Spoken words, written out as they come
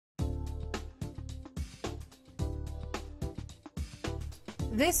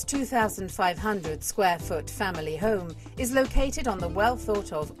This 2,500 square foot family home is located on the well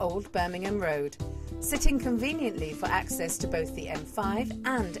thought of Old Birmingham Road, sitting conveniently for access to both the M5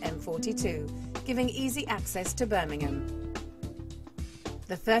 and M42, giving easy access to Birmingham.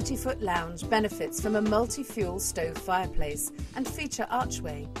 The 30-foot lounge benefits from a multi-fuel stove fireplace and feature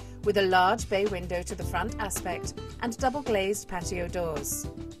archway, with a large bay window to the front aspect and double-glazed patio doors.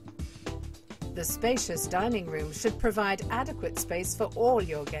 The spacious dining room should provide adequate space for all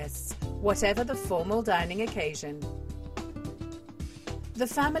your guests, whatever the formal dining occasion. The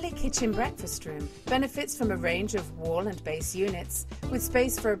family kitchen breakfast room benefits from a range of wall and base units, with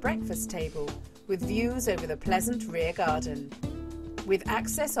space for a breakfast table, with views over the pleasant rear garden, with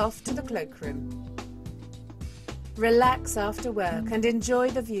access off to the cloakroom. Relax after work and enjoy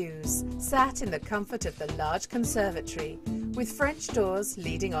the views, sat in the comfort of the large conservatory, with French doors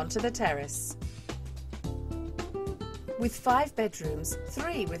leading onto the terrace. With 5 bedrooms,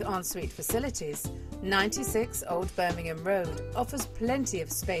 3 with ensuite facilities, 96 Old Birmingham Road offers plenty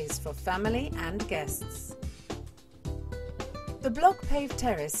of space for family and guests. The block-paved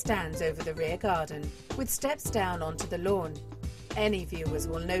terrace stands over the rear garden, with steps down onto the lawn. Any viewers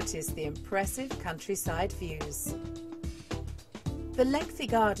will notice the impressive countryside views. The lengthy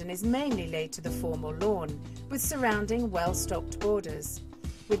garden is mainly laid to the formal lawn, with surrounding well-stocked borders,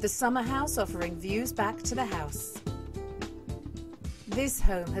 with the summer house offering views back to the house. This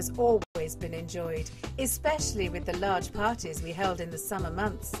home has always been enjoyed, especially with the large parties we held in the summer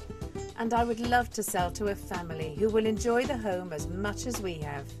months, and I would love to sell to a family who will enjoy the home as much as we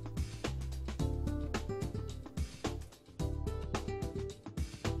have.